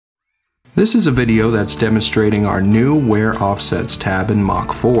This is a video that's demonstrating our new Wear Offsets tab in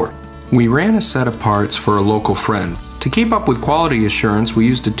Mach 4. We ran a set of parts for a local friend. To keep up with quality assurance, we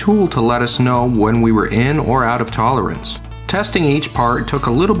used a tool to let us know when we were in or out of tolerance. Testing each part took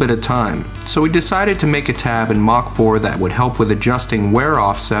a little bit of time, so we decided to make a tab in Mach 4 that would help with adjusting wear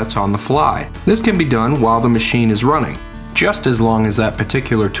offsets on the fly. This can be done while the machine is running, just as long as that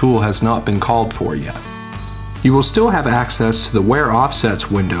particular tool has not been called for yet. You will still have access to the Wear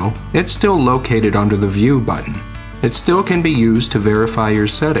Offsets window. It's still located under the View button. It still can be used to verify your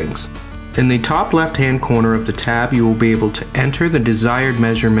settings. In the top left-hand corner of the tab, you will be able to enter the desired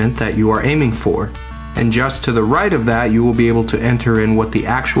measurement that you are aiming for. And just to the right of that, you will be able to enter in what the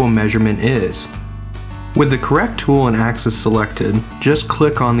actual measurement is. With the correct tool and axis selected, just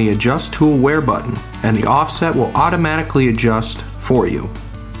click on the Adjust Tool Wear button, and the offset will automatically adjust for you.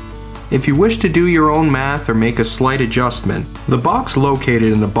 If you wish to do your own math or make a slight adjustment, the box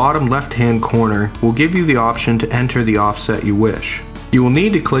located in the bottom left-hand corner will give you the option to enter the offset you wish. You will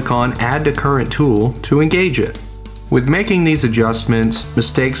need to click on Add to Current Tool to engage it. With making these adjustments,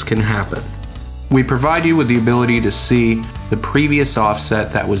 mistakes can happen. We provide you with the ability to see the previous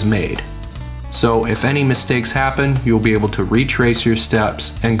offset that was made. So if any mistakes happen, you'll be able to retrace your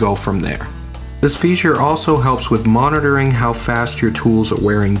steps and go from there. This feature also helps with monitoring how fast your tools are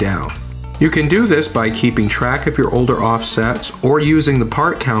wearing down. You can do this by keeping track of your older offsets or using the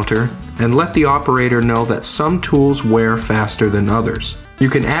part counter and let the operator know that some tools wear faster than others. You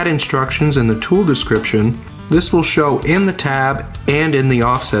can add instructions in the tool description. This will show in the tab and in the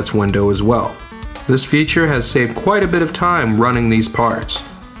offsets window as well. This feature has saved quite a bit of time running these parts.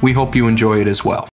 We hope you enjoy it as well.